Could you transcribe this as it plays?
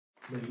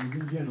Ladies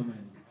and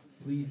gentlemen,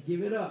 please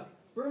give it up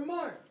for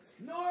Mark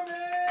Norman!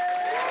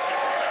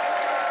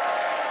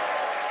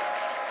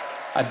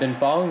 I've been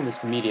following this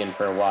comedian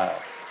for a while.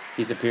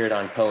 He's appeared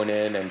on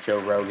Conan and Joe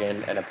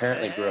Rogan and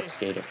apparently grew up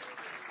skating.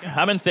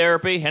 I'm in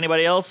therapy.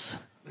 Anybody else?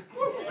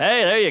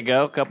 Hey, there you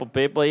go. A couple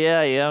people.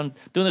 Yeah. I'm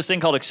doing this thing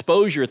called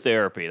exposure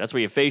therapy. That's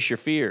where you face your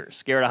fears.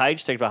 Scared of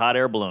heights, takes a hot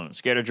air balloon.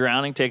 Scared of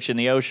drowning, takes you in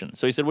the ocean.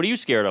 So he said, what are you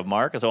scared of,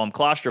 Mark? I said, I'm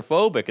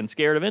claustrophobic and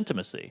scared of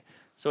intimacy.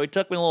 So he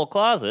took me in a little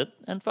closet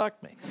and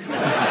fucked me.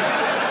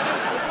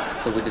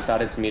 So we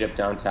decided to meet up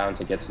downtown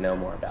to get to know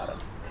more about him.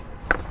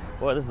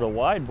 Boy, this is a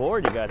wide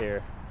board you got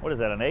here. What is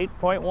that, an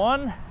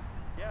 8.1?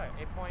 Yeah,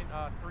 8.33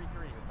 or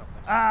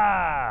something.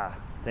 Ah,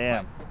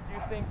 damn. Do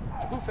you think,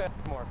 who fits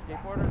more,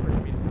 skateboarders or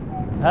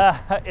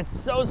comedians? It's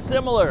so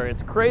similar.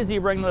 It's crazy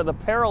bringing the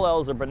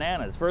parallels are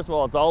bananas. First of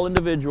all, it's all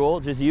individual,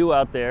 just you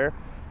out there.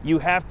 You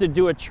have to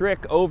do a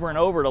trick over and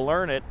over to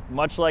learn it,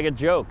 much like a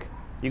joke.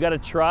 You got to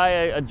try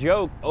a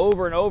joke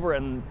over and over,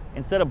 and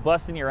instead of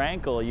busting your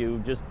ankle, you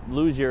just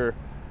lose your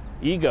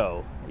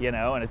ego, you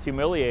know, and it's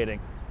humiliating.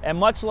 And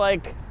much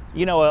like,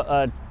 you know,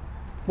 a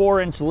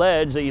 4-inch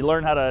ledge that you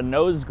learn how to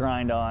nose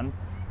grind on,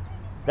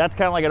 that's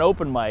kind of like an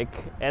open mic,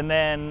 and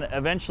then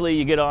eventually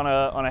you get on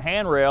a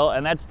handrail,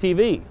 and that's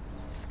TV.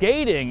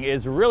 Skating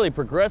is really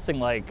progressing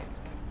like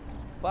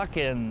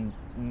fucking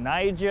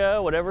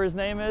Nija, whatever his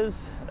name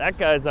is. That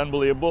guy's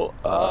unbelievable.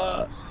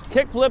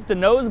 Kickflip to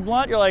nose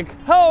blunt, you're like,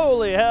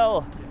 holy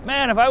hell.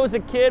 Man, if I was a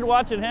kid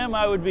watching him,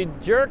 I would be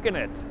jerking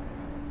it.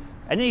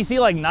 And then you see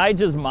like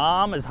Nija's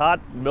mom, his hot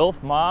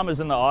MILF mom is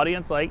in the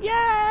audience like,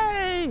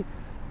 yay!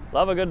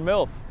 Love a good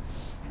MILF.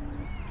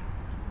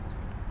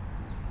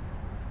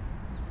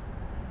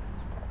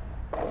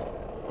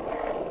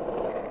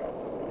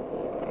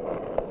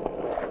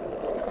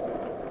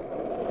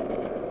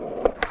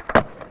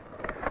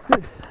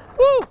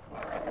 Woo!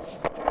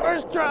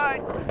 First try.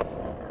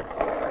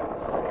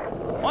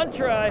 One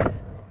try.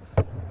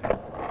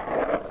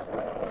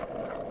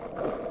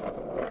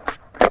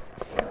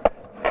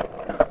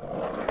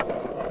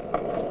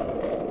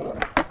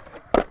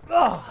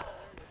 Oh,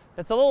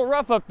 it's a little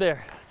rough up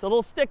there. It's a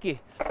little sticky.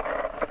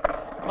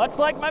 Much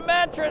like my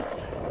mattress.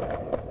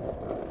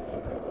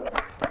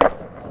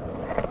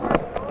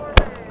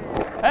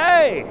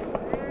 Hey!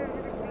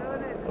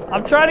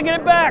 I'm trying to get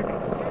it back.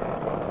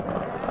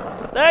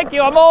 Thank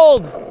you, I'm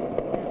old.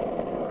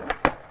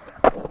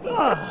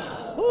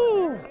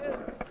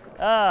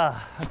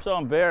 I'm so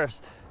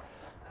embarrassed.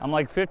 I'm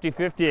like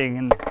 50-50ing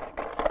and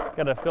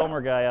got a filmer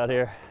guy out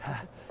here.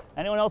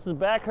 Anyone else's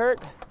back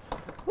hurt?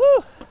 Woo!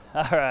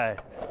 All right.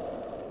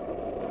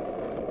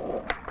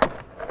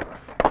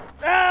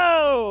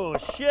 Oh,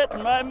 shit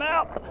in my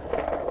mouth.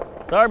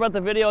 Sorry about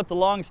the video, it's a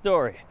long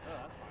story.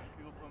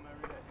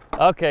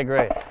 Okay,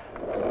 great.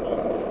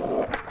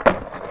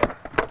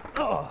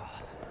 Oh.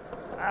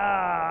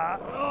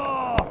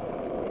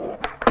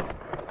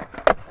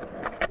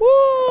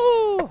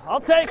 Woo!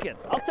 I'll take it.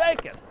 I'll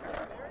take it.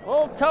 A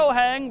little toe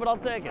hang, but I'll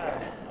take it.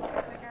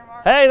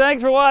 Hey,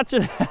 thanks for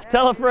watching.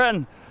 Tell a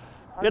friend.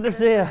 Good to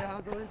see you.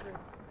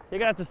 You're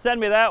gonna have to send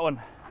me that one.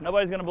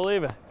 Nobody's gonna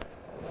believe it.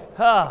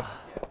 Ah.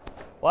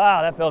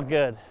 Wow, that felt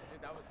good.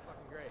 Dude, that was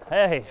fucking great.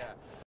 Hey.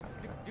 Yeah.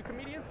 Do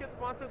comedians get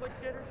sponsored like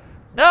skaters?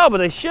 No, but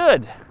they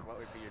should. What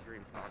would be your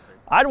dream sponsors?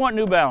 I'd want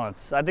New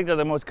Balance. I think they're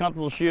the most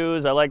comfortable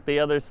shoes. I like the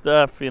other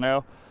stuff, you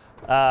know.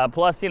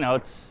 Plus, you know,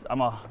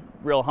 I'm a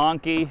real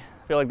honky.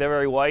 I feel like they're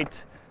very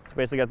white. It's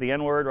basically got the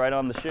N-word right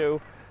on the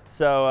shoe.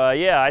 So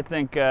yeah, I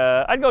think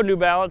I'd go New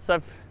Balance.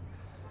 You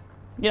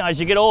know, as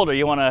you get older, I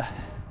don't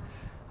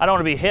want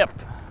to be hip.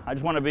 I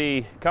just want to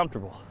be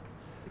comfortable.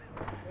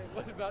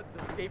 What about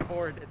the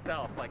skateboard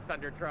itself, like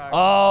Thunder Truck?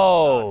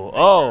 Oh,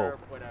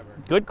 whatever.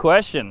 Good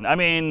question. I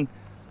mean,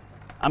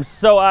 I'm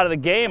so out of the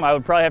game, I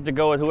would probably have to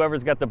go with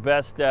whoever's got the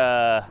best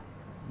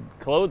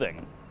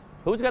clothing.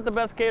 Who's got the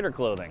best skater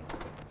clothing?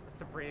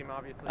 Supreme,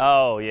 obviously.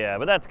 Oh, yeah,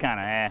 but that's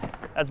kind of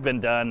That's been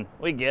done.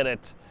 We get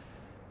it.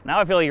 Now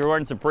I feel like you're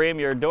wearing Supreme,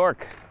 you're a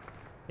dork.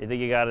 You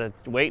think you got to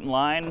wait in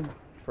line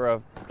for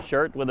a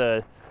shirt with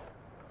a,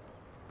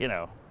 you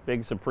know,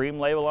 big Supreme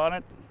label on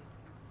it?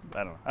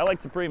 I don't know. I like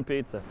Supreme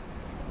pizza.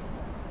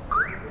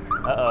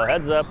 Uh-oh,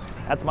 heads up.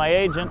 That's my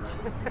agent.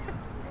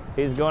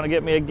 He's going to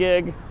get me a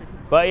gig.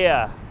 But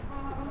yeah.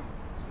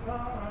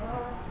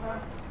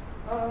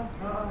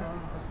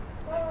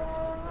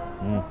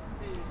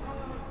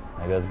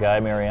 There goes Guy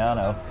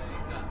Mariano.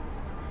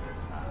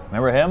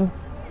 Remember him?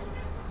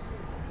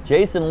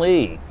 Jason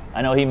Lee.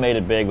 I know he made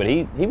it big, but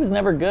he was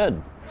never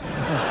good.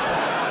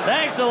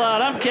 Thanks a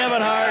lot. I'm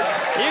Kevin Hart.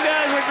 You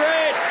guys were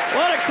great.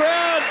 What a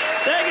crowd.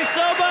 Thank you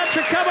so much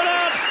for coming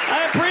out.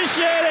 I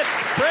appreciate it.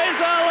 Praise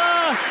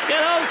Allah.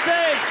 Get home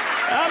safe.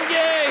 I'm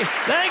gay.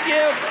 Thank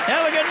you.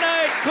 Have a good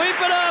night. Keep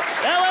it up.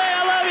 LA,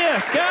 I love you.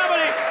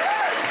 Comedy.